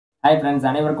Hi friends,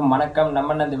 அனைவருக்கும் வணக்கம்.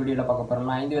 நம்ம இந்த வீடியோவில் பார்க்க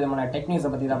போகிறோம்னா 5 விதமான டெக்னிக்ஸை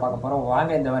பற்றி தான் பார்க்க போகிறோம்.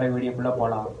 வாங்க இந்த வர வீடியோக்குள்ளே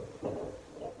போகலாம்.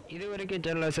 இது வரைக்கும்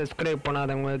சேனலை சப்ஸ்கிரைப்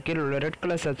பண்ணாதவங்க கீழே உள்ள ரெட்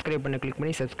கலர் சப்ஸ்கிரைப் பண்ணி கிளிக்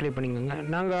பண்ணி சப்ஸ்கிரைப் பண்ணிக்கோங்க.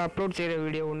 நாங்கள் அப்லோட் செய்கிற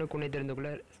வீடியோ ஒன்றுக்குன்னே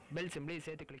தெரிந்துக்குள்ள பெல் சிம்பிளையும்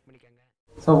சேர்த்து கிளிக் பண்ணிக்கோங்க.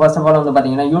 ஸோ ஃபர்ஸ்ட் ஆஃப் ஆல் வந்து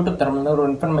பார்த்தீங்கன்னா யூடியூப் தரப்புல ஒரு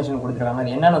இன்ஃபர்மேஷன் கொடுத்துருக்காங்க.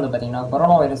 அது என்னென்னு வந்து பார்த்தீங்கன்னா,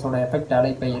 கொரோனா வைரஸோட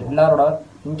எஃபெக்டால் இப்போ எல்லாரோட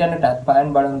இன்டர்நெட்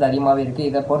பயன்பாடு வந்து அதிகமாகவே இருக்குது.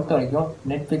 இதை பொறுத்த வரைக்கும்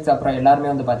நெட்ஃப்ளிக்ஸ் அப்புறம்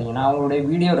எல்லாருமே வந்து பார்த்தீங்கன்னா அவங்களுடைய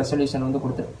வீடியோ ரெசல்யூஷன் வந்து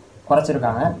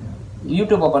குறைச்சிருக்காங்க.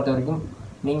 யூடியூப்பை பொறுத்த வரைக்கும்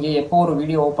நீங்கள் எப்போ ஒரு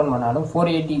வீடியோ ஓப்பன் பண்ணாலும்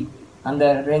 480 அந்த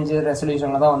ரேஞ்சு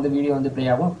ரெசல்யூஷனில் தான் வந்து வீடியோ வந்து ப்ளே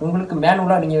ஆகும். உங்களுக்கு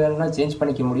மேனுவலாக நீங்கள் வேணும்னா சேஞ்ச்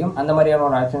பண்ணிக்க முடியும். அந்த மாதிரியான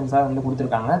ஒரு ஆப்ஷன்ஸாக வந்து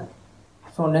கொடுத்துருக்காங்க.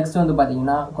 ஸோ நெக்ஸ்ட் வந்து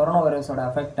பார்த்தீங்கன்னா, கொரோனா வைரஸோட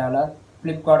எஃபெக்டால்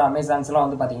ஃப்ளிப்கார்ட், அமேசான்ஸ்லாம்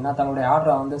வந்து பார்த்தீங்கன்னா தங்களுடைய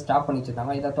ஆர்டரை வந்து ஸ்டாப் பண்ணி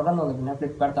வச்சுருக்காங்க. இதை தொடர்ந்து வந்து பார்த்தீங்கன்னா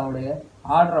ஃப்ளிப்கார்ட் தங்களுடைய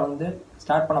ஆர்டரை வந்து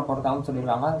ஸ்டார்ட் பண்ண போகிறதாகவும்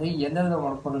சொல்லியிருக்காங்க. அது எந்த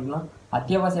விதமான பொருள்னா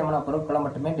அத்தியாவசியமான பொருட்களை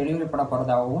மட்டுமே டெலிவரி பண்ண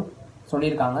போகிறதாகவும்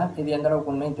சொல்லியிருக்காங்க. இது எந்த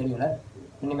அளவுக்கு உண்மையும் தெரியல,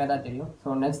 இனிமேல் தான் தெரியும்.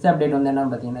 ஸோ நெக்ஸ்ட் அப்டேட் வந்து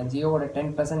என்னென்னு பார்த்தீங்கன்னா, ஜியோவோட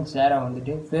 10% ஷேரை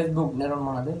வந்துட்டு ஃபேஸ்புக்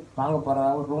நிறுவனமானது வாங்க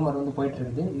போகிறதாக ஒரு ரூமர் வந்து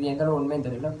போயிட்டுருக்குது. இது எந்த அளவு உண்மையும்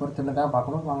தெரியல, பொறுத்து தான்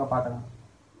பார்க்கணும். வாங்க பார்க்கலாம்.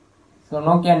 ஸோ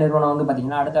நோக்கியா நிறுவனம் வந்து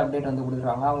பார்த்தீங்கன்னா அடுத்த அப்டேட் வந்து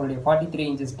கொடுத்துருக்காங்க. அவங்களுடைய 43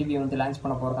 inches டிவி வந்து லான்ச்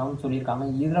பண்ண போகிறதாகவும் சொல்லியிருக்காங்க.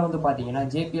 இதில் வந்து பார்த்தீங்கன்னா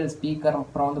JPL ஸ்பீக்கர்,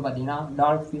 அப்புறம் வந்து பார்த்தீங்கன்னா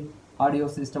டால்பி ஆடியோ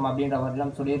சிஸ்டம் அப்படின்ற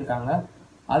மாதிரிலாம் சொல்லியிருக்காங்க.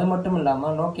 அது மட்டும்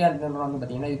இல்லாமல் நோக்கியா நிறுவனம் வந்து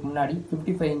பார்த்தீங்கன்னா இதுக்கு முன்னாடி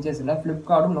 55 inches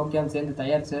ஃப்ளிப்கார்ட்டும் நோக்கியாவும் சேர்ந்து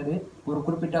தயாரித்தது ஒரு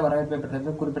குறிப்பிட்ட வரவேற்பை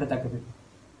பெற்றது குறிப்பிடத்தக்கது.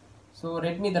 ஸோ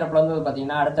ரெட்மி தரப்பில் வந்து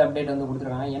பார்த்தீங்கன்னா அடுத்த அப்டேட் வந்து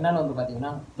கொடுத்துருக்காங்க. என்னென்னு வந்து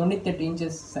பார்த்தீங்கன்னா 98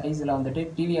 inches சைஸில் வந்துட்டு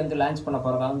டிவி வந்து லான்ச் பண்ண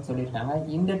போகிறதான்னு சொல்லியிருக்காங்க.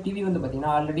 இந்த டிவி வந்து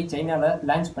பார்த்தீங்கன்னா ஆல்ரெடி சைனாவில்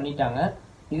லான்ச் பண்ணிட்டாங்க.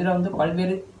 இதில் வந்து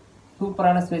பல்வேறு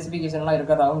சூப்பரான ஸ்பெசிஃபிகேஷன்லாம்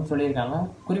இருக்கிறதாகவும் சொல்லியிருக்காங்க.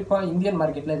 குறிப்பாக இந்தியன்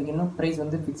மார்க்கெட்டில் இதுக்கு இன்னும் ப்ரைஸ்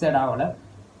வந்து ஃபிக்ஸட் ஆகலை.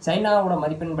 சைனாவோட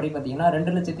மதிப்பெண் படி பார்த்தீங்கன்னா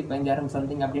 2,15,000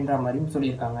 சம்திங் அப்படின்ற மாதிரியும்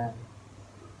சொல்லியிருக்காங்க.